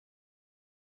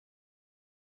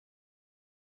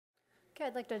Okay,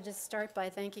 I'd like to just start by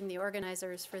thanking the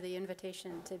organizers for the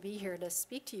invitation to be here to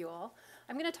speak to you all.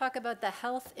 I'm going to talk about the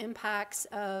health impacts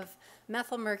of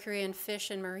methyl mercury in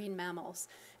fish and marine mammals.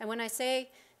 And when I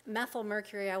say methyl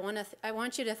mercury, I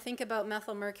want you to think about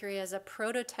methyl mercury as a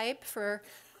prototype for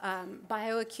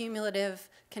bioaccumulative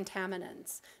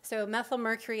contaminants. So methyl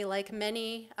mercury, like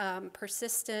many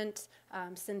persistent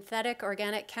synthetic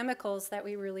organic chemicals that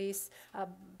we release,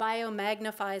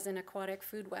 biomagnifies in aquatic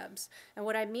food webs. And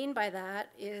what I mean by that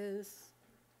is,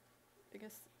 I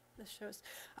guess this shows,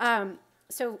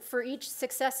 so for each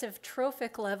successive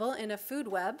trophic level in a food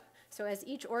web, so as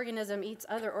each organism eats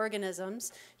other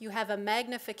organisms, you have a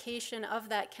magnification of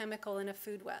that chemical in a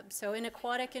food web. So in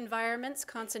aquatic environments,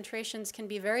 concentrations can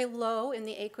be very low in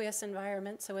the aqueous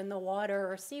environment, so in the water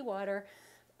or seawater,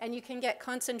 and you can get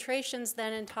concentrations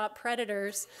then in top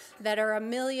predators that are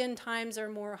 1,000,000 times or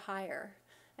more higher.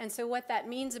 And so what that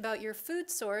means about your food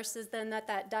source is then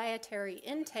that dietary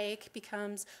intake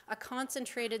becomes a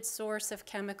concentrated source of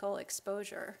chemical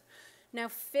exposure. Now,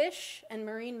 fish and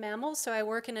marine mammals, so I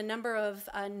work in a number of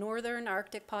northern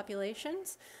Arctic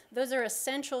populations. Those are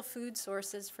essential food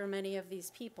sources for many of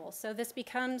these people. So this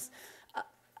becomes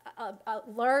a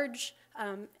large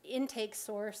intake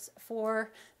source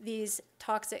for these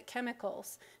toxic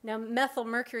chemicals. Now, methyl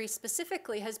mercury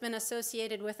specifically has been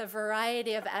associated with a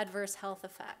variety of adverse health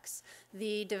effects.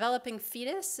 The developing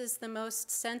fetus is the most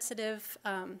sensitive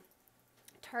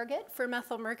target for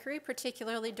methyl mercury,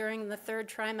 particularly during the 3rd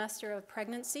trimester of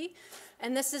pregnancy.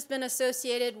 And this has been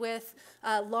associated with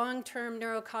long-term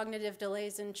neurocognitive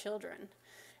delays in children.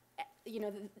 You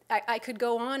know, I could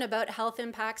go on about health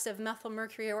impacts of methyl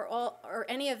mercury or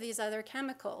any of these other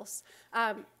chemicals.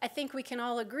 I think we can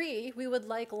all agree we would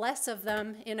like less of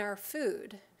them in our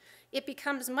food. It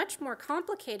becomes much more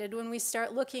complicated when we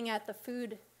start looking at the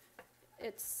food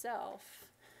itself.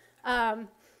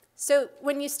 So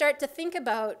when you start to think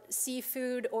about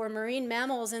seafood or marine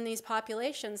mammals in these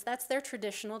populations, that's their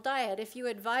traditional diet. If you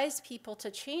advise people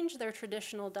to change their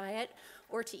traditional diet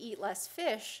or to eat less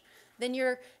fish, then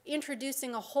you're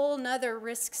introducing a whole nother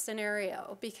risk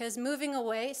scenario, because moving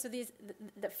away, so the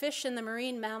fish and the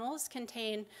marine mammals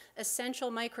contain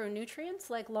essential micronutrients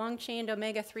like long-chain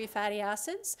omega-3 fatty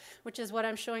acids, which is what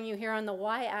I'm showing you here on the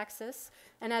y-axis.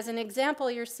 And as an example,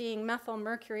 you're seeing methyl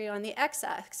mercury on the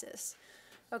x-axis.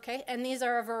 Okay, and these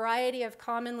are a variety of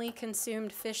commonly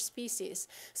consumed fish species.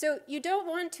 So you don't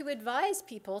want to advise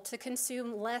people to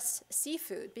consume less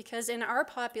seafood, because in our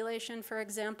population, for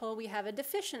example, we have a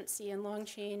deficiency in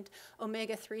long-chain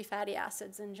omega-3 fatty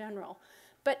acids in general.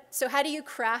 But so how do you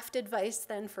craft advice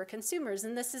then for consumers?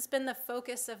 And this has been the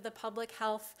focus of the public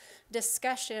health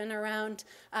discussion around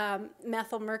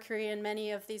methyl mercury and many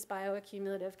of these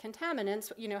bioaccumulative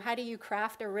contaminants. You know, how do you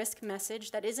craft a risk message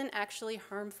that isn't actually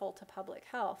harmful to public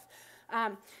health?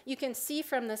 You can see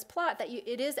from this plot that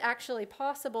it is actually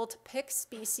possible to pick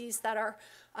species that are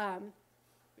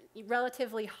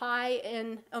relatively high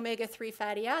in omega-3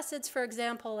 fatty acids, for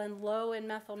example, and low in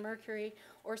methyl mercury,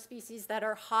 or species that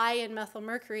are high in methyl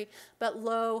mercury but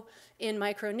low in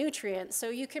micronutrients. So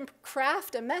you can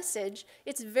craft a message.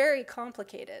 It's very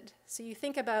complicated. So you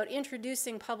think about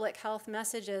introducing public health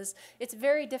messages. It's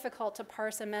very difficult to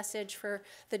parse a message for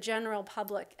the general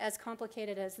public, as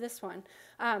complicated as this one.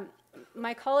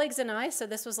 My colleagues and I, so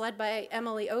this was led by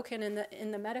Emily Oken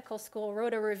in the medical school,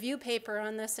 wrote a review paper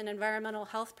on this in Environmental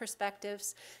Health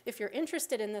Perspectives. If you're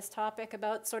interested in this topic,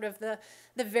 about sort of the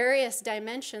various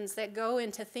dimensions that go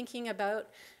into thinking about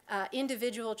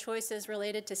individual choices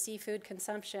related to seafood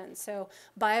consumption. So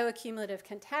bioaccumulative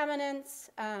contaminants,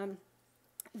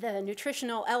 the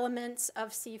nutritional elements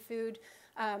of seafood,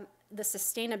 the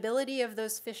sustainability of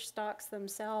those fish stocks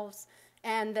themselves,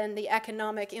 and then the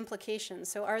economic implications.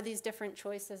 So are these different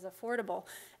choices affordable?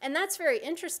 And that's very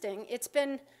interesting. It's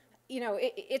been, you know,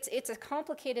 it's a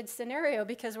complicated scenario,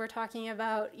 because we're talking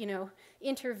about, you know,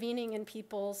 intervening in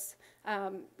people's,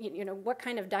 you know, what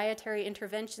kind of dietary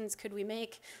interventions could we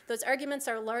make? Those arguments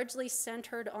are largely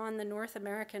centered on the North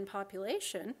American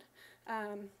population,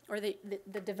 or the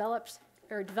developed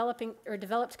or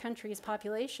developed countries'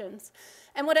 populations.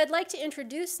 And what I'd like to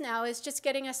introduce now is just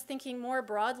getting us thinking more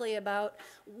broadly about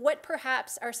what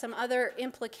perhaps are some other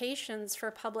implications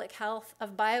for public health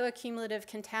of bioaccumulative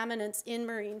contaminants in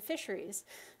marine fisheries.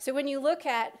 So when you look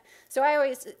at, so I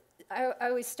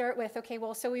always start with, okay,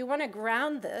 well, so we want to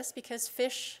ground this, because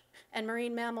fish and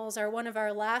marine mammals are one of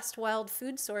our last wild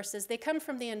food sources. They come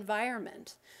from the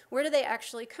environment. Where do they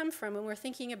actually come from? When we're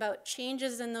thinking about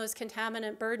changes in those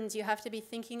contaminant burdens, you have to be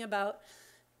thinking about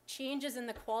changes in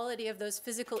the quality of those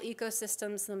physical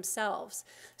ecosystems themselves.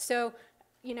 So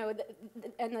you know,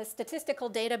 and the statistical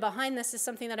data behind this is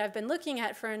something that I've been looking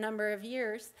at for a number of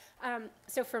years.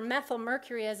 So for methyl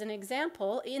mercury as an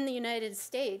example, in the United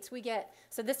States, we get,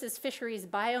 so this is fisheries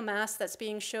biomass that's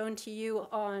being shown to you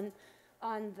on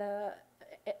the,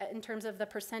 in terms of the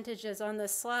percentages on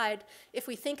this slide. If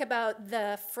we think about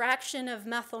the fraction of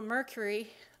methyl mercury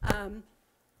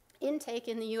intake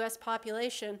in the US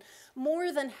population,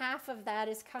 more than half of that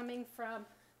is coming from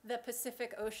the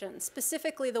Pacific Ocean,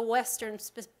 specifically the Western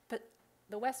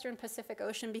Pacific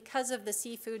Ocean, because of the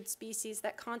seafood species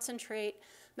that concentrate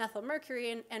methyl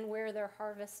mercury and where they're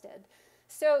harvested.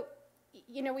 So,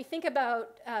 you know, we think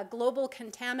about global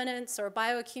contaminants or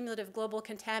bioaccumulative global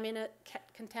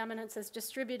contaminants as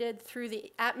distributed through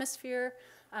the atmosphere.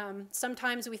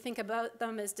 Sometimes we think about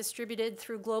them as distributed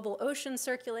through global ocean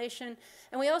circulation,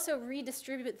 and we also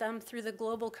redistribute them through the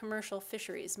global commercial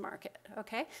fisheries market,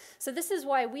 okay? So this is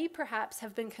why we perhaps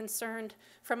have been concerned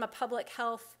from a public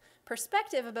health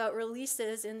perspective about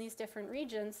releases in these different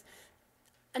regions.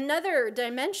 Another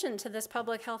dimension to this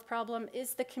public health problem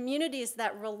is the communities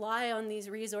that rely on these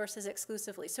resources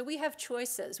exclusively. So we have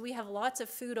choices. We have lots of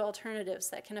food alternatives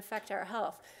that can affect our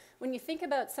health. When you think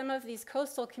about some of these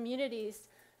coastal communities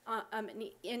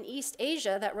in East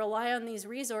Asia that rely on these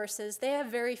resources, they have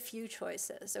very few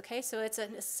choices, okay? So it's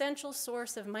an essential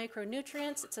source of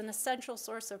micronutrients. It's an essential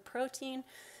source of protein.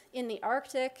 In the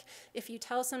Arctic, if you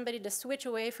tell somebody to switch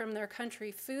away from their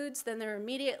country foods, then they're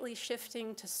immediately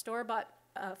shifting to store-bought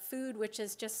food, which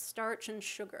is just starch and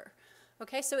sugar.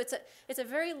 Okay, so it's a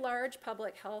very large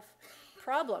public health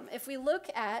problem. If we look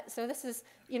at, so this is,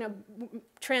 you know,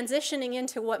 transitioning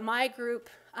into what my group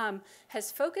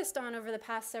has focused on over the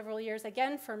past several years,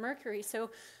 again for mercury.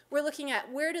 So we're looking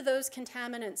at where do those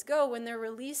contaminants go when they're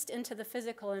released into the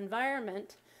physical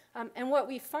environment. And what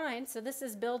we find, so this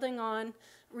is building on,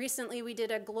 recently we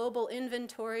did a global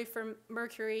inventory for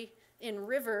mercury in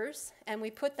rivers, and we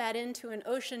put that into an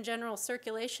ocean general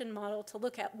circulation model to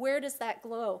look at where does that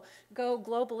go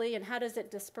globally and how does it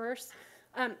disperse.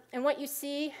 And what you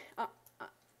see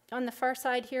on the far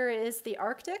side here is the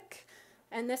Arctic,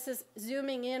 and this is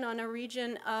zooming in on a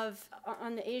region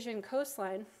on the Asian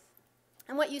coastline.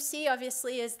 And what you see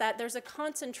obviously is that there's a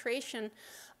concentration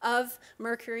of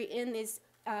mercury in these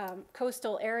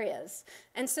coastal areas.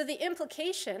 And so the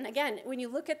implication, again, when you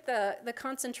look at the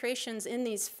concentrations in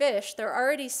these fish, they're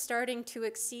already starting to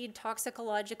exceed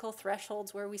toxicological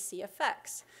thresholds where we see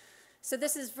effects. So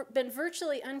this has been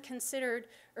virtually unconsidered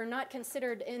or not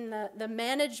considered in the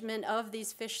management of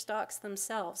these fish stocks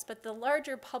themselves. But the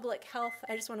larger public health,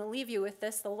 I just want to leave you with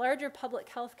this, the larger public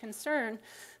health concern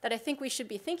that I think we should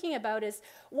be thinking about is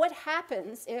what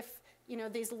happens if, you know,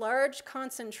 these large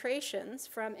concentrations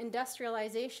from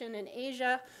industrialization in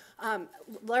Asia,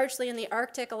 largely in the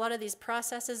Arctic, a lot of these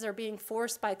processes are being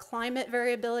forced by climate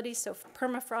variability, so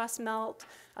permafrost melt,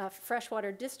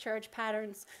 freshwater discharge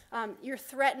patterns. You're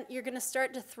going to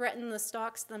start to threaten the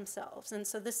stocks themselves, and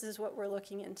so this is what we're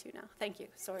looking into now. Thank you.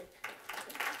 Sorry.